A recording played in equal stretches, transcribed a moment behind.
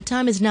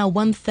time is now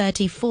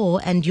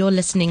 1:34, and you're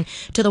listening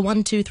to the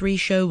 123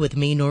 show with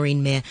me,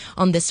 Noreen Mir,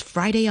 on this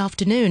Friday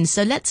afternoon.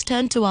 So let's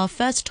turn to our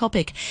first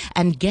topic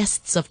and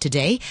guests of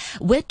today.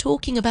 We're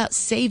talking about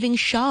saving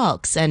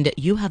sharks, and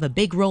you have a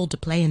big role to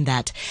play in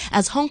that,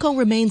 as Hong Kong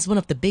remains one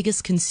of the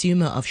biggest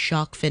consumer of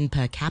shark fin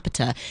per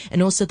capita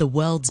and also the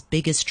world's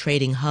biggest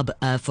trading hub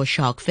for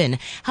shark fin.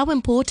 How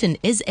important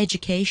is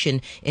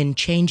education in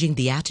changing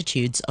the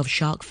attitudes of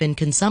shark fin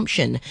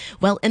consumption?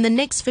 Well, in the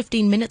next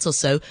 15 minutes or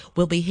so,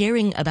 we'll be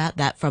hearing about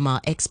that from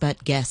our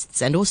expert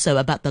guests, and also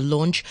about the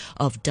launch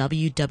of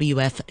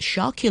WWF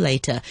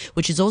Sharkulator,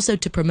 which is also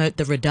to promote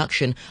the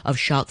reduction of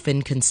shark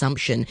fin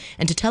consumption.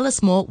 And to tell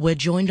us more, we're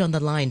joined on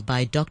the line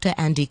by Dr.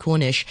 Andy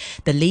Cornish,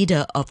 the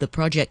leader of the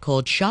project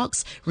called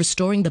Sharks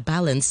Restoring the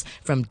Balance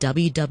from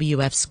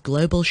WWF's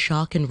Global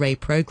Shark and Ray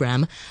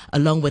program,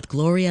 along with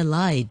Gloria,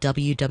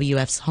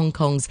 WWF's Hong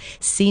Kong's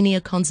Senior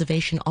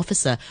Conservation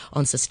Officer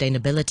on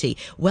Sustainability.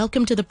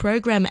 Welcome to the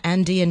program,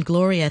 Andy and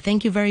Gloria.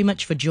 Thank you very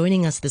much for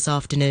joining us this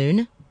afternoon.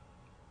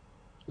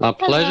 Our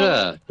pleasure.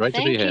 Hello. Great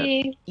to be here.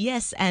 You.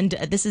 Yes, and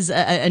this is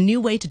a new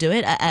way to do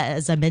it.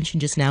 As I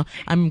mentioned just now,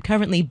 I'm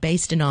currently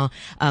based in our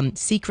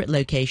secret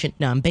location.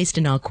 No, I'm based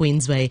in our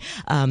Queensway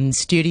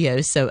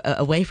studio, so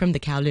away from the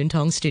Kowloon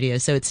Tong studio.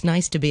 So it's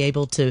nice to be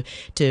able to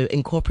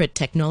incorporate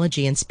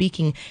technology and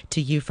speaking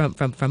to you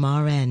from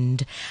our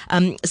end.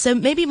 So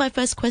maybe my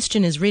first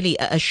question is really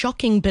a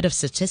shocking bit of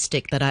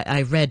statistic that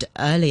I read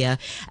earlier,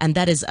 and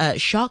that is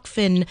shark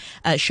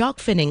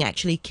finning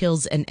actually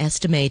kills an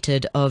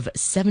estimated of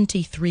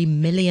 73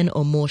 million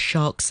or more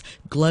sharks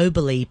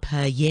globally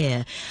per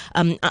year.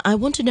 I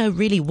want to know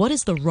really, what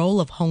is the role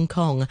of Hong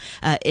Kong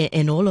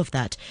in all of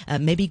that?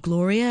 Maybe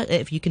Gloria,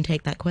 if you can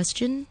take that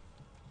question.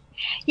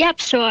 Yep,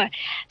 sure.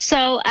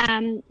 So,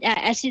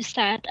 as you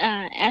said,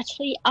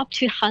 actually up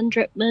to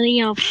 100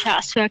 million of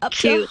sharks were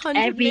killed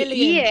every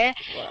year.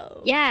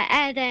 Whoa. Yeah,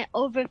 and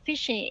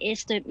overfishing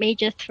is the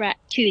major threat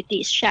to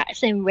these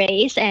sharks and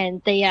rays,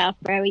 and they are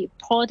very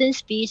important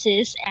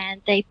species,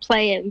 and they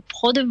play an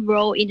important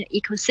role in the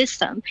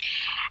ecosystem.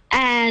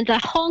 And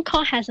Hong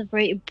Kong has a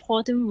very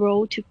important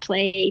role to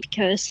play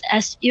because,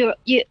 as you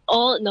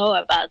all know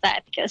about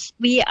that, because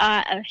we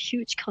are a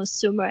huge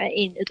consumer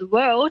in the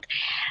world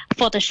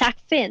for the shark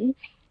fin.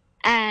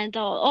 And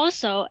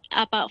also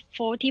about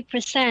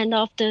 40%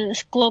 of the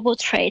global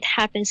trade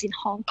happens in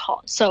Hong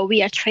Kong. So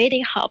we are a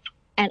trading hub,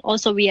 and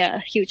also we are a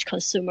huge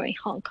consumer in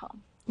Hong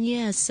Kong.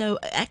 Yeah, so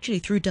actually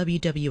through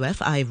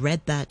WWF, I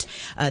read that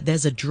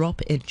there's a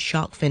drop in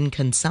shark fin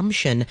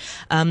consumption.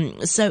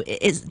 So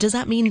does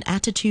that mean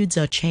attitudes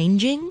are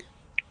changing?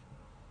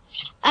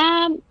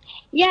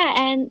 Yeah,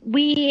 and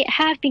we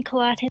have been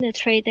collecting the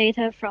trade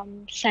data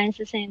from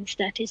Census and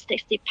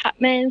Statistics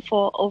Department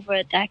for over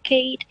a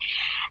decade.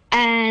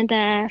 And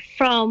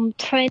from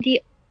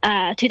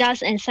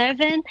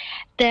 2007,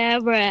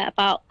 there were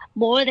about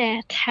more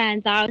than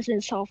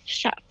 10,000 of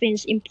shark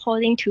fins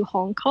importing to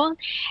Hong Kong.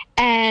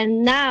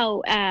 And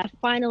now,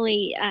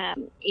 finally,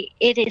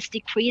 it is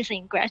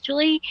decreasing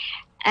gradually.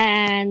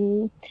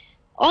 And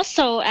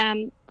also,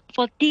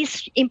 for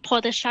these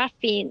imported shark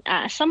fin,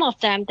 some of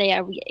them, they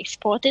are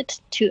re-exported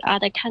to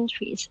other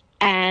countries.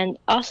 And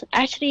also,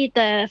 actually,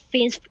 the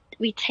fins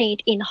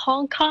retained in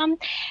Hong Kong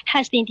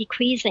has been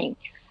decreasing.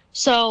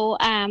 So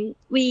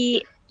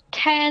we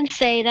can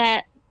say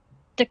that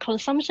the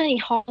consumption in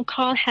Hong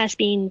Kong has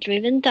been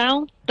driven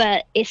down,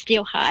 but it's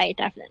still high,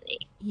 definitely.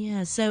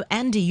 Yeah, so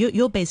Andy,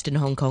 you're based in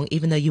Hong Kong,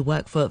 even though you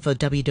work for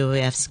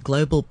WWF's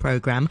global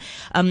program.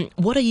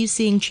 What are you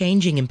seeing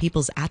changing in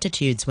people's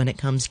attitudes when it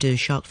comes to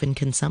shark fin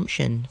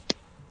consumption?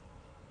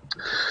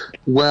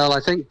 Well, I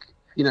think,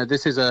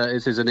 this is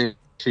an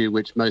issue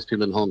which most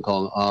people in Hong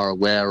Kong are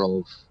aware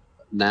of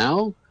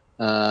now.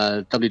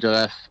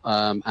 WWF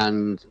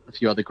and a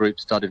few other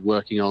groups started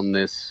working on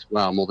this,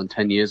 more than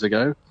 10 years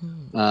ago.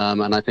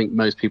 And I think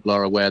most people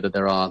are aware that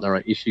there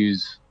are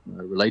issues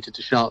related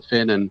to shark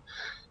fin, and,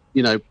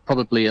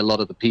 probably a lot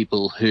of the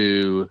people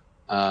who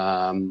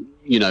sort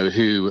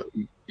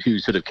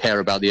of care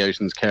about the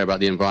oceans, care about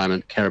the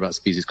environment, care about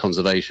species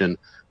conservation,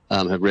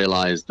 have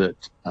realized that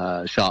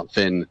shark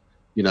fin,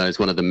 is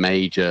one of the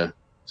major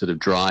sort of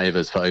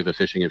drivers for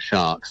overfishing of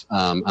sharks.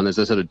 And there's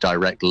a sort of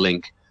direct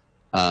link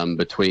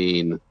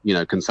between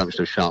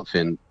consumption of shark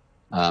fin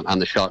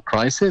and the shark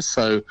crisis.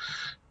 So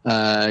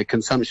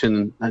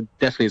consumption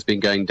definitely has been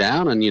going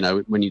down, and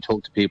when you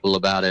talk to people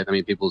about it, I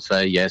mean, people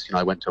say, yes,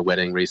 I went to a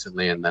wedding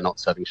recently and they're not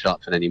serving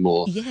shark fin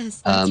anymore.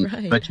 Yes, that's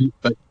right.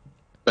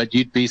 But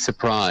you'd be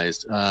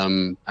surprised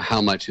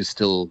how much is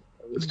still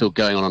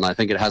going on, and I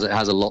think it has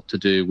a lot to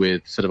do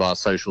with sort of our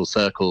social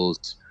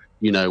circles.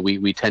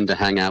 We tend to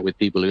hang out with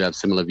people who have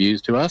similar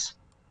views to us,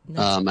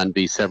 and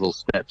be several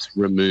steps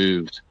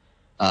removed.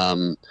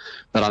 But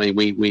I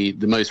mean,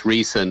 the most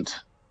recent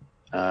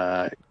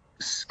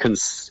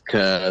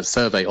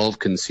survey of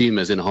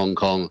consumers in Hong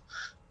Kong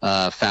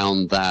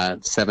found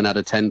that 7 out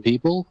of 10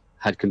 people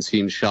had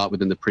consumed shark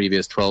within the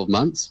previous 12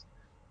 months.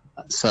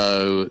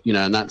 So,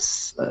 and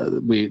that's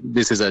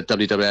this is a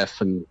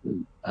WWF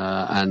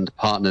and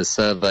partners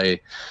survey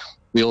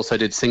We also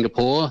did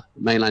Singapore,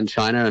 mainland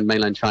China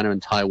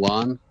and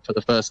Taiwan for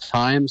the first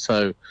time.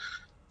 So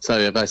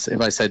if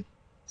I said,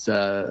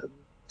 so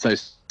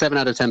 7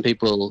 out of 10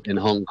 people in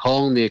Hong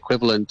Kong, the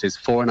equivalent is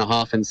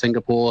 4.5 in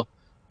Singapore,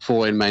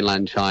 4 in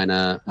mainland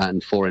China,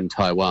 and 4 in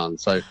Taiwan.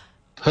 So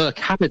per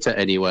capita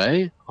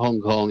anyway,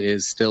 Hong Kong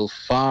is still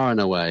far and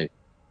away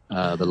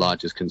the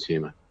largest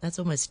consumer. That's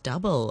almost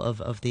double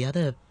of the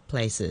other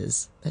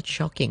places. That's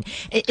shocking.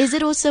 Is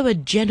it also a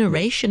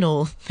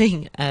generational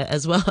thing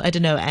as well? I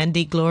don't know,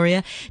 Andy,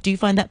 Gloria, do you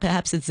find that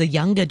perhaps it's the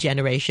younger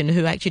generation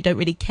who actually don't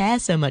really care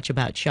so much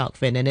about shark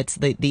fin, and it's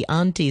the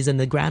aunties and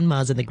the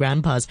grandmas and the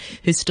grandpas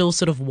who still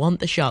sort of want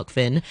the shark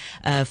fin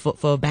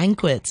for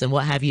banquets and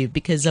what have you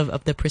because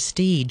of the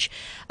prestige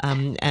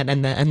and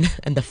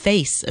the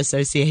face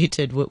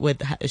associated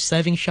with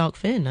serving shark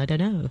fin? I don't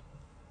know.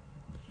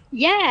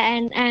 Yeah,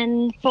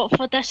 and for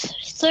the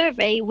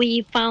survey,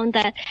 we found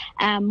that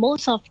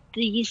most of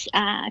these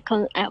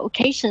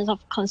occasions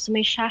of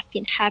consuming shark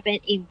fin happen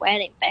in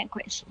wedding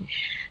banquets.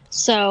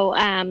 So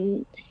I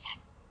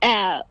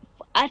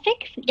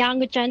think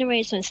younger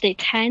generations, they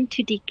tend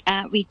to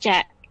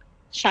reject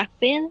shark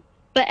fin,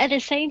 but at the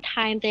same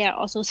time, they are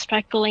also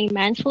struggling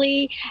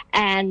mentally,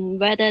 and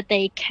whether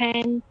they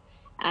can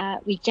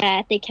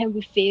reject, they can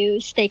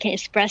refuse, they can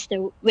express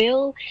the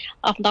will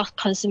of not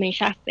consuming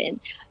shark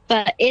fin.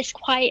 But it's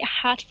quite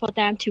hard for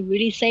them to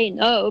really say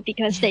no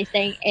because they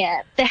think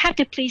they have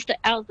to please the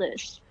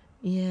elders.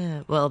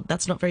 Yeah, well,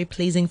 that's not very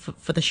pleasing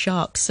for the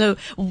sharks. So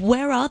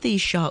where are these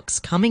sharks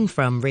coming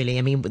from, really?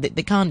 I mean,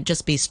 they can't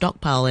just be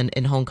stockpiled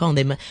in Hong Kong.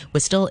 We're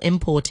still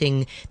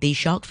importing the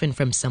shark fin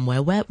from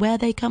somewhere. Where are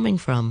they coming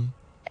from?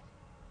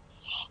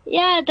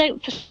 Yeah, the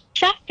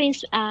shark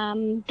fins,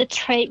 the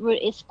trade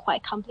route is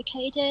quite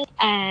complicated,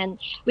 and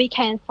we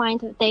can find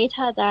the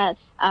data that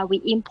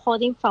we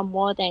importing from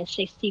more than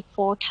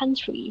 64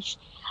 countries.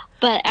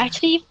 But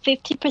actually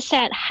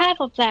 50%, half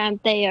of them,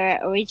 they are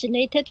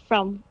originated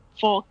from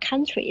 4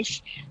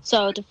 countries.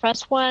 So the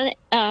first one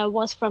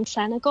was from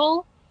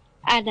Senegal,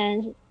 and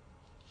then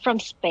from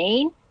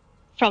Spain,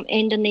 from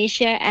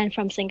Indonesia, and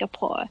from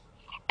Singapore.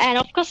 And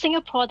of course,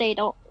 Singapore, they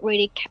don't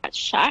really catch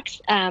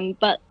sharks,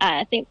 but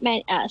I think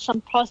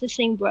some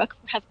processing work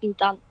have been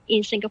done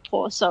in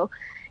Singapore. So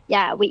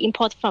yeah, we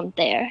import from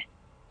there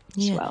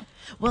as well.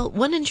 Well,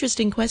 one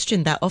interesting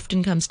question that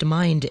often comes to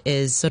mind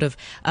is sort of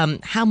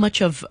how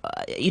much of,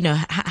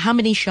 how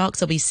many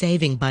sharks are we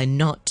saving by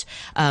not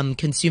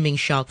consuming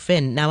shark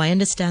fin? Now, I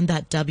understand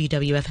that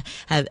WWF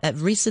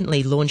have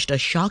recently launched a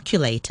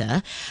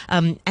sharkulator.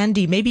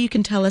 Andy, maybe you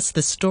can tell us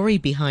the story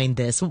behind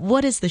this.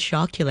 What is the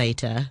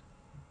sharkulator?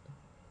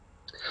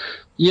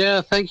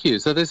 Yeah, thank you.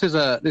 So this is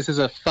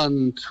a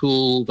fun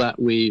tool that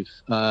we've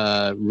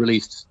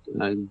released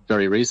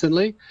very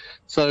recently.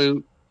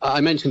 So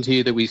I mentioned to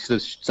you that we sort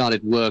of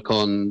started work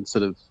on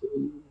sort of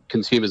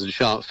consumers and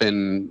shark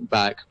fin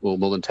back, well,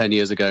 more than 10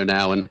 years ago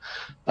now. And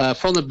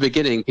from the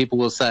beginning, people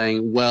were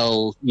saying,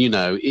 well,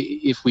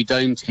 if we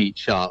don't eat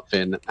shark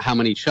fin, how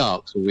many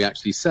sharks will we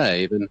actually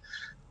save? And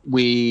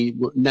we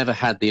never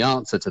had the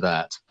answer to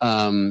that.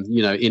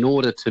 In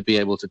order to be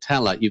able to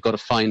tell that, you've got to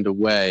find a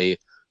way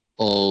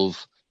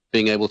of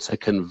being able to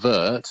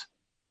convert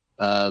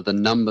the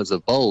numbers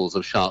of bowls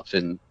of shark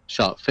fin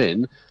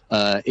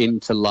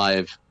into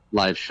live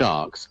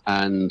sharks,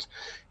 and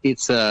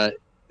it's the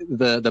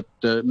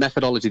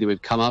methodology that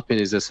we've come up in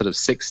is a sort of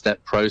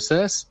 6-step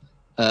process.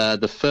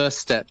 The first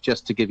step,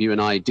 just to give you an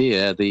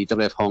idea, the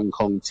WWF Hong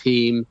Kong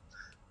team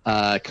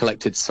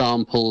collected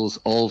samples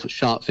of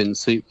shark fin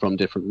soup from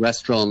different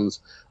restaurants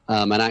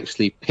and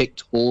actually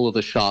picked all of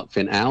the shark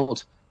fin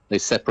out. They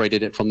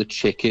separated it from the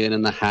chicken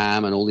and the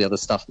ham and all the other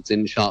stuff that's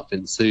in shark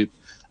fin soup.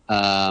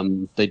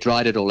 They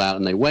dried it all out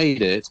and they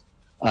weighed it,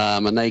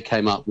 and they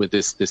came up with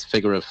this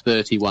figure of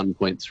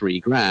 31.3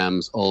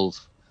 grams of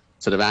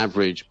sort of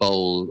average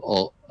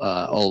bowl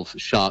of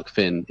shark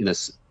fin.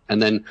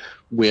 And then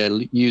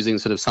we're using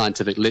sort of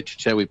scientific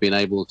literature. We've been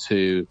able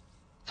to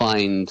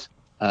find,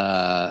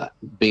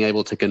 being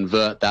able to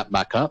convert that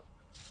back up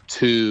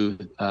to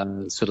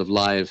sort of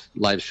live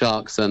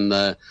sharks,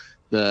 and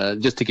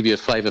just to give you a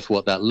flavor for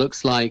what that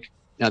looks like.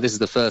 Now, this is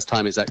the first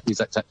time it's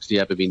actually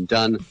ever been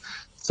done.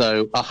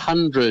 So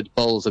 100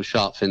 bowls of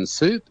shark fin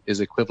soup is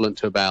equivalent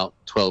to about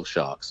 12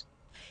 sharks.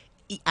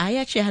 I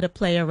actually had to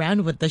play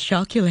around with the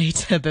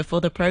sharkulator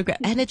before the program,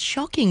 and it's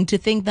shocking to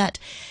think that,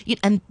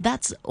 and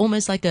that's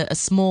almost like a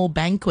small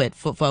banquet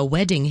for a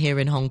wedding here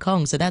in Hong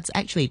Kong. So that's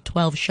actually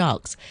 12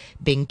 sharks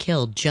being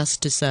killed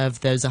just to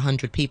serve those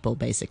 100 people,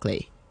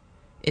 basically.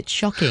 It's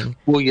shocking.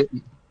 Well,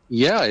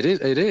 yeah, it is.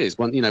 It is.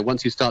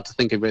 Once you start to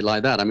think of it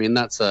like that, I mean,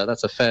 that's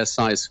a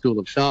fair-sized school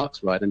of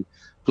sharks, right? And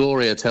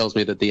Gloria tells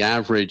me that the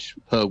average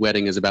per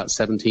wedding is about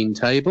 17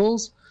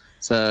 tables.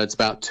 So it's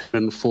about 2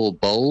 and 4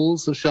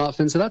 bowls of shark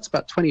fin. So that's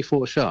about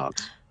 24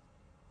 sharks.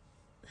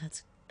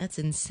 That's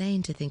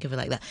insane to think of it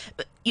like that.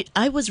 But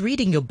I was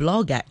reading your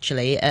blog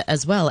actually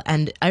as well,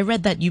 and I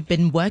read that you've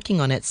been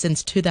working on it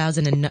since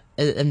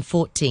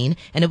 2014,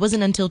 and it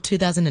wasn't until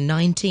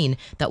 2019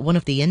 that one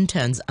of the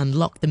interns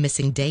unlocked the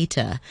missing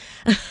data.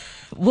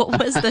 What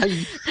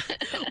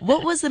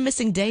was the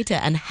missing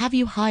data, and have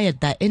you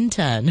hired that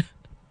intern?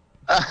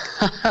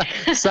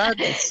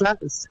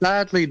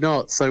 Sadly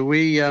not. So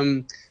we,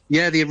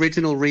 the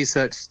original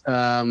research,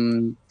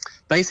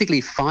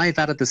 basically 5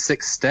 out of the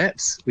 6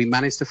 steps, we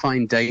managed to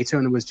find data,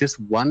 and there was just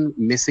one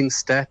missing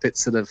step.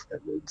 It's sort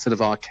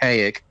of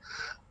archaic,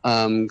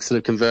 sort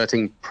of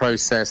converting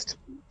processed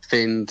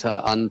fin to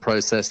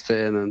unprocessed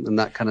fin and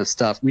that kind of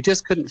stuff. We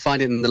just couldn't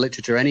find it in the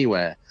literature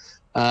anywhere.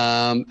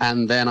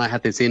 And then I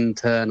had this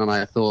intern, and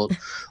I thought,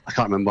 I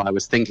can't remember why I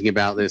was thinking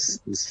about this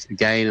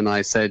again, and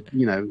I said,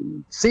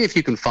 see if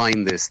you can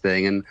find this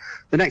thing. And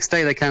the next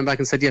day they came back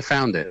and said,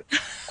 found it.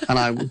 And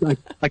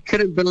I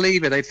couldn't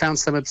believe it. They'd found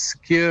some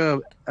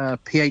obscure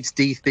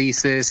PhD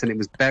thesis, and it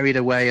was buried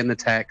away in the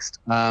text.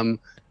 And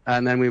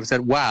then we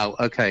said, wow,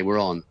 okay, we're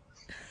on.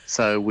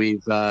 So we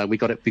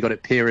got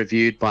it peer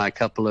reviewed by a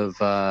couple of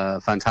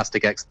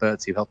fantastic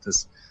experts who helped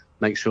us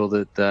make sure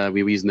that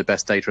we were using the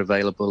best data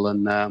available.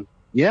 And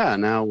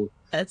now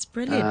that's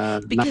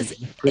brilliant, because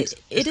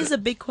it is a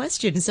big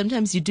question.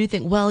 Sometimes you do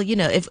think, well,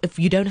 if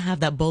you don't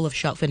have that bowl of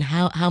shark fin,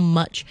 how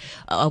much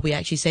are we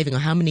actually saving, or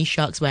how many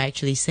sharks we're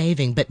actually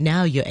saving? But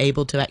now you're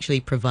able to actually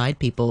provide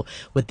people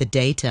with the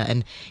data.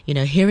 And,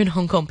 here in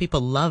Hong Kong, people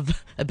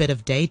love a bit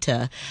of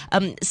data.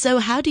 So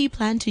how do you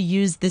plan to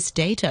use this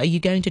data? Are you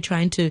going to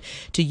try to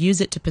use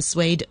it to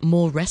persuade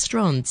more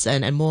restaurants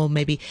and more,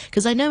 maybe,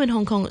 because I know in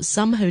Hong Kong,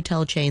 some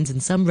hotel chains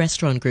and some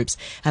restaurant groups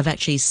have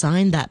actually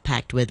signed that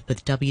pact with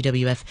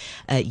WWF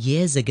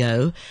years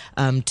ago,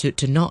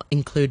 to not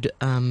include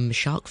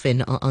shark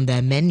fin on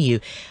their menu.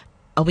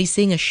 Are we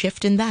seeing a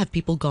shift in that? Have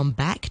people gone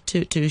back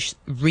to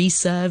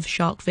reserve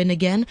shark fin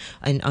again?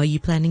 And are you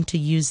planning to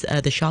use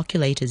the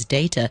Sharkulators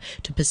data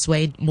to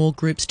persuade more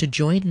groups to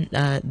join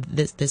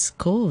this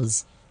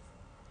cause?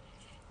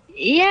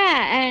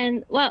 Yeah,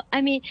 and well,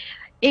 I mean,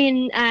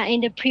 in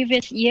the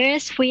previous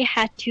years, we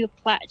had to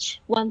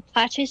pledge. One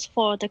pledge is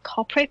for the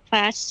corporate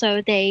pledge,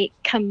 so they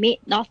commit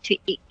not to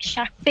eat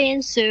shark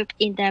fin soup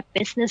in their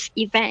business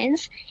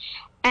events.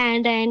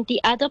 And then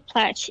the other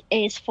pledge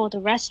is for the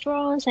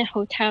restaurants and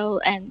hotel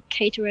and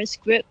caterers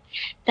group,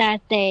 that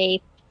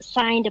they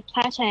sign the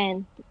pledge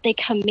and they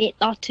commit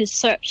not to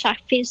serve shark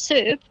fin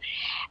soup.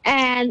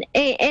 And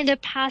in the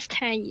past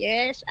 10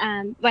 years,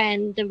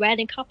 when the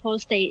wedding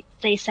couples, they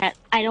said,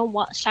 I don't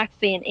want shark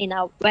fin in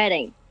our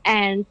wedding.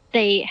 And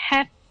they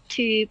have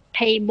to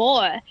pay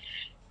more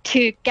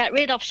to get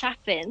rid of shark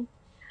fin.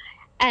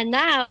 And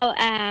now,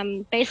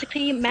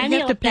 basically,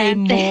 many of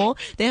them...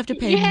 They have to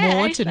pay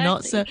more to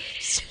not serve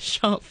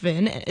shark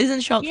fin.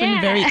 Isn't shark fin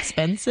very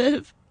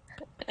expensive?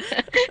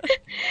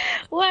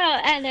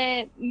 Well,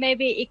 and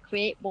maybe it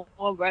creates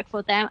more work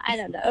for them. I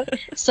don't know.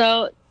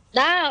 So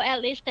now,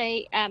 at least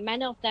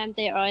many of them,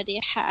 they already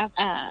have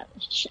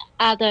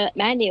other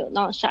menu,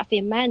 non-shark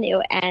fin menu,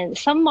 and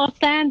some of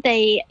them,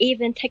 they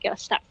even take a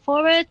step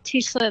forward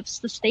to serve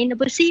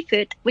sustainable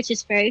seafood, which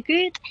is very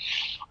good.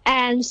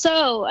 And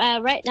so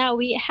right now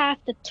we have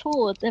the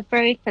tool, the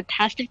very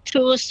fantastic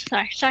tool,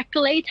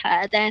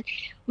 Sharkulator. Then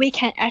we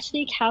can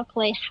actually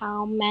calculate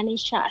how many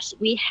sharks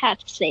we have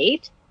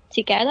saved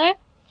together.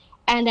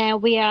 And then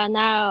we are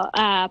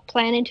now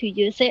planning to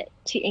use it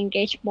to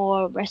engage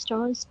more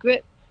restaurants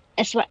group,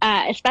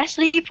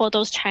 especially for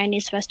those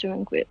Chinese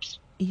restaurant groups,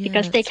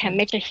 because they can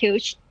make a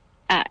huge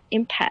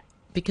impact.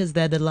 Because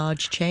they're the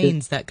large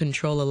chains that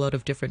control a lot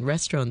of different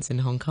restaurants in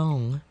Hong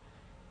Kong.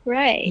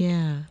 Right.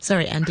 Yeah.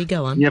 Sorry, Andy,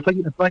 go on.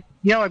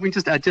 I mean,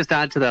 just add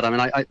to that. I mean,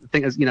 I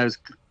think, as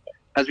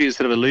we were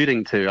sort of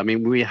alluding to, I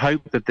mean, we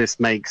hope that this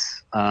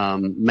makes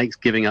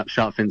giving up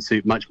shark fin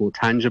soup much more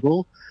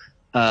tangible.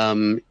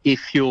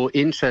 If you're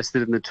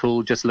interested in the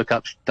tool, just look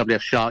up WF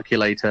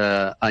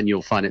Sharkulator and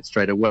you'll find it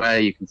straight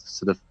away. You can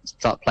sort of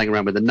start playing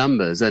around with the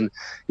numbers. And,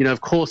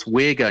 of course,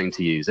 we're going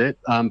to use it,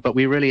 but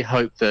we really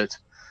hope that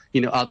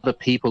other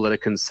people that are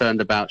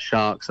concerned about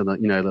sharks and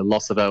the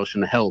loss of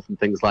ocean health and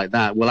things like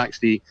that will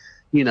actually,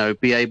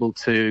 be able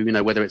to,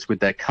 whether it's with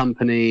their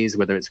companies,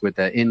 whether it's with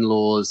their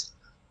in-laws,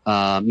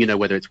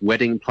 whether it's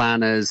wedding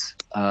planners,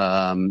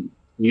 talking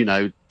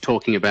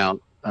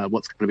about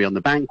what's going to be on the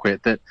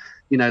banquet, that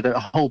a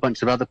whole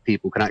bunch of other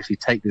people can actually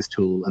take this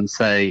tool and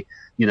say,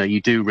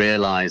 you do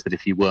realize that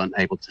if you weren't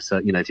able to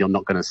serve, if you're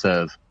not going to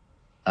serve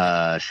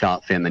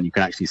shark fin, then you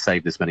can actually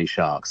save this many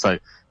sharks. So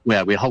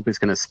we hope it's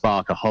going to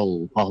spark a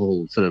whole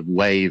sort of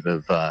wave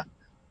of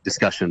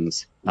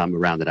discussions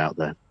around it out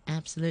there.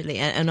 Absolutely.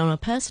 And on a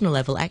personal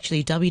level,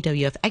 actually,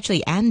 WWF,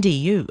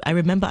 Andy, I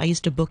remember I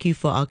used to book you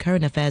for our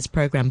current affairs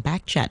program,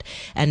 Backchat,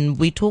 and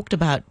we talked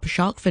about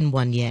shark fin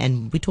one year,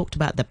 and we talked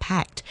about the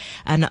pact.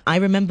 And I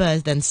remember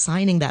then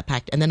signing that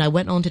pact, and then I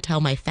went on to tell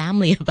my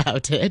family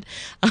about it,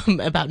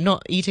 about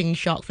not eating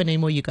shark fin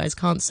anymore. You guys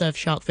can't serve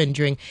shark fin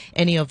during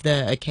any of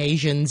the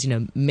occasions,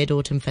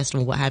 Mid-Autumn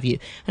Festival, what have you.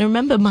 And I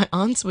remember my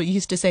aunts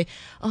used to say,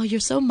 oh,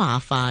 you're so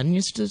麻烦,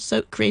 you're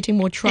so creating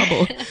more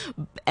trouble.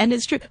 And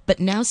it's true. But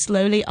now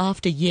slowly,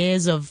 after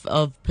years of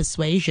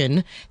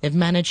persuasion, they've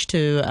managed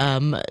to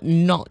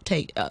not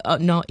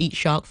eat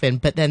shark fin.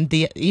 But then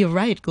you're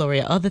right,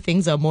 Gloria. Other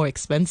things are more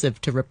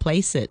expensive to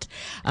replace it.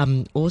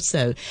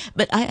 Also,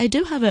 but I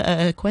do have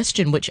a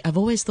question, which I've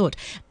always thought,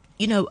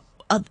 you know.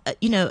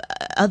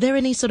 Are there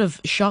any sort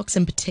of sharks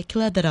in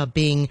particular that are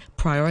being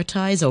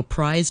prioritized or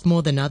prized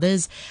more than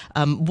others?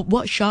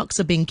 What sharks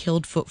are being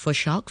killed for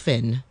shark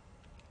fin?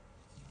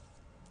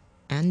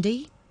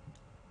 Andy?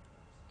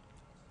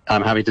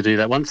 I'm happy to do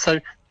that one. So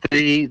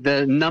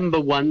the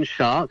number one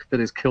shark that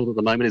is killed at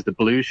the moment is the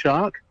blue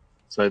shark.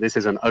 So this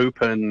is an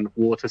open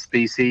water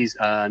species,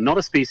 not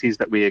a species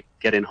that we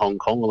get in Hong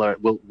Kong, although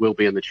it will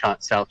be in the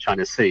South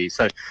China Sea.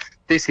 So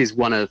this is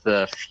one of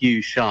the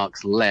few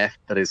sharks left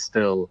that is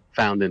still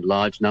found in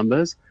large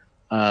numbers.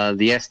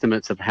 The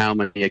estimates of how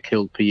many are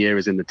killed per year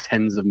is in the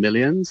tens of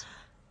millions.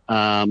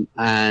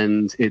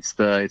 And it's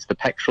the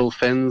pectoral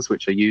fins,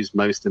 which are used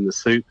most in the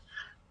soup.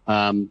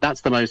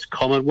 That's the most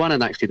common one,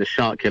 and actually the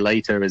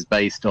sharkulator is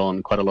based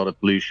on quite a lot of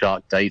blue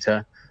shark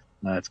data.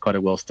 It's quite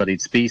a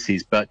well-studied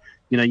species, but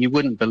you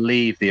wouldn't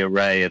believe the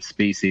array of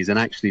species, and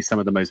actually some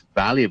of the most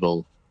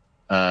valuable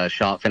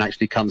shark fin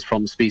actually comes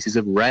from species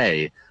of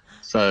ray.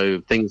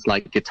 So things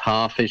like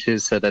guitar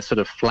fishes, so they're sort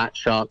of flat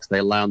sharks,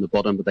 they lay on the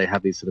bottom, but they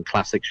have these sort of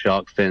classic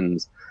shark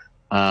fins,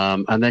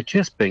 and they're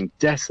just being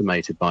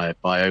decimated by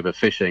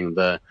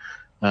overfishing.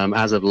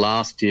 As of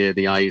last year,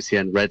 the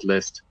IUCN Red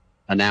List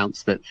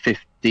announced that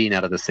 15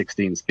 out of the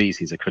 16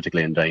 species are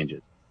critically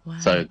endangered. Wow.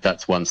 So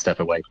that's one step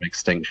away from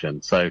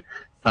extinction. So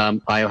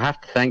I have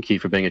to thank you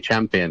for being a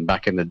champion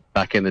back in the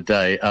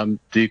day.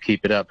 Do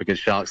keep it up, because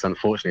sharks,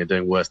 unfortunately, are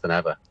doing worse than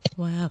ever.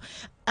 Wow.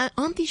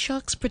 Aren't these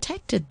sharks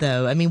protected,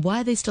 though? I mean,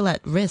 why are they still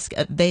at risk?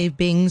 They're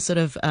being sort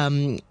of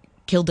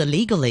killed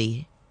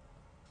illegally.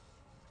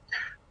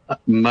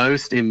 In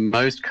most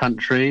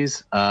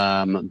countries, there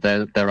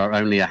are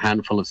only a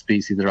handful of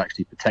species that are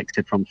actually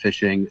protected from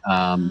fishing.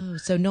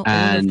 So not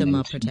all of them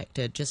are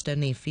protected, just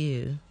only a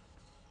few.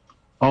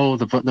 Oh,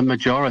 the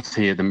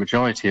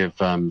majority of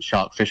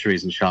shark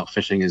fisheries and shark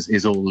fishing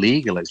is all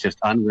legal. It's just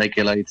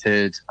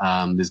unregulated.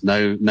 There's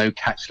no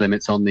catch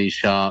limits on these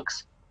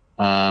sharks.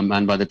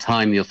 And by the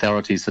time the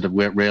authorities sort of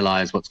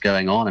realize what's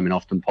going on, I mean,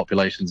 often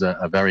populations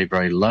are very,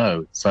 very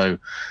low. So,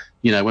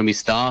 when we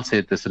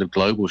started the sort of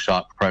global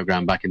shark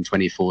program back in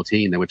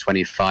 2014, there were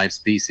 25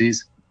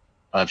 species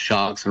of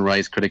sharks and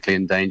rays critically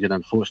endangered.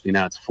 Unfortunately,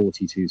 now it's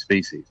 42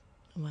 species.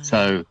 Wow.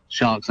 So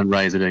sharks and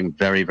rays are doing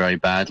very, very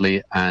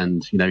badly,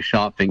 and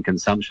shark fin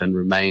consumption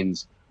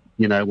remains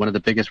one of the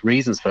biggest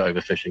reasons for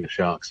overfishing of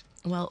sharks.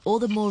 Well, all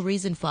the more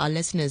reason for our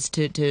listeners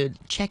to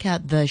check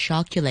out the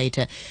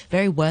Sharkulator.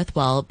 Very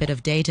worthwhile bit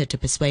of data to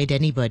persuade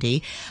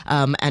anybody,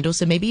 and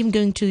also maybe even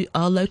going to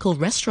our local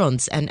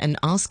restaurants and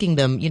asking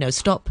them,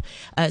 stop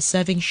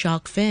serving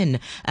shark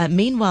fin.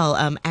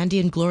 Meanwhile, Andy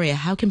and Gloria,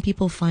 how can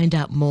people find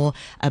out more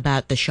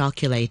about the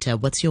Sharkulator?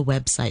 What's your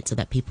website so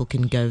that people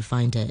can go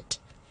find it?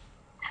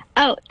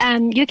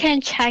 You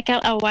can check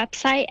out our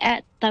website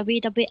at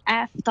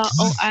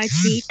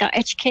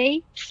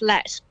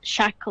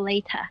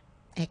www.org.hk/Sharkulator.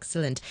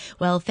 Excellent.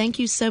 Well, thank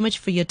you so much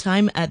for your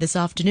time this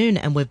afternoon.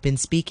 And we've been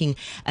speaking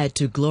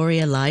to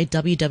Gloria Lai,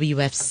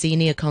 WWF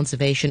Senior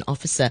Conservation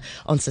Officer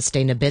on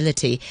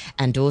Sustainability,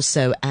 and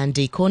also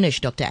Andy Cornish,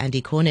 Dr.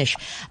 Andy Cornish,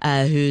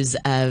 who's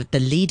the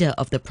leader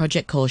of the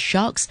project called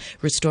Sharks,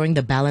 Restoring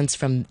the Balance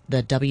from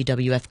the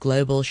WWF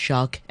Global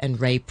Shark and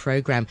Ray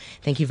Program.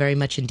 Thank you very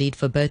much indeed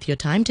for both your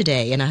time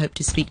today, and I hope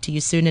to speak to you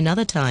soon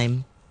another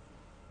time.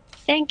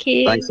 Thank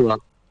you. Thanks a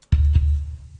lot.